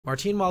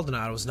Martin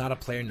Maldonado was not a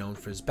player known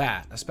for his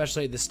bat,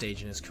 especially at this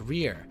stage in his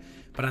career,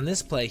 but on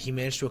this play he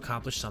managed to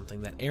accomplish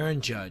something that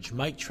Aaron Judge,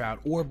 Mike Trout,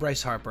 or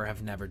Bryce Harper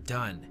have never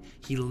done.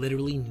 He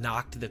literally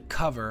knocked the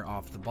cover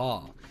off the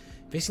ball.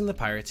 Facing the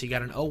Pirates, he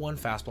got an 0-1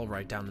 fastball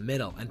right down the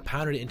middle and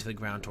pounded it into the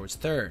ground towards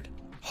third.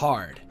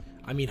 Hard.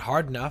 I mean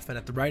hard enough and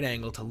at the right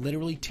angle to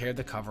literally tear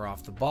the cover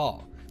off the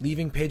ball,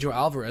 leaving Pedro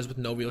Alvarez with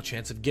no real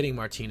chance of getting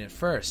Martin at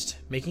first,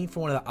 making for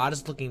one of the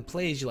oddest looking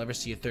plays you'll ever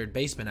see a third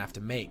baseman have to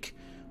make.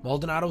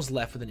 Maldonado was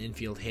left with an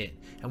infield hit,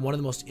 and one of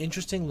the most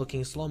interesting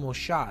looking slow-mo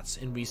shots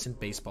in recent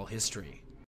baseball history.